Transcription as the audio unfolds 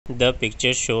The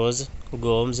picture shows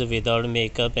Gomes without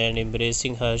makeup and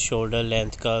embracing her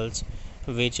shoulder-length curls,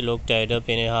 which look tied up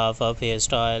in a half-up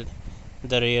hairstyle.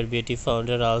 The Rare Beauty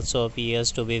founder also appears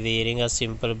to be wearing a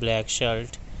simple black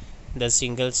shirt. The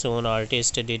single-zone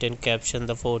artist didn't caption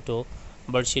the photo,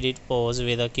 but she did pose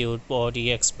with a cute body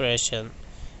expression.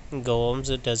 Gomes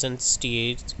doesn't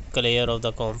steer clear of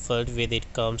the comfort when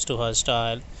it comes to her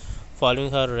style,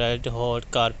 following her red hot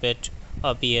carpet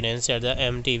appearance at the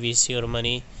MTV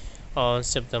ceremony on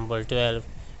September 12,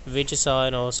 which saw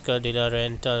an Oscar de la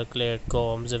Renta Claire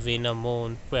Combs win a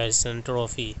Moon Crescent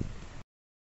trophy.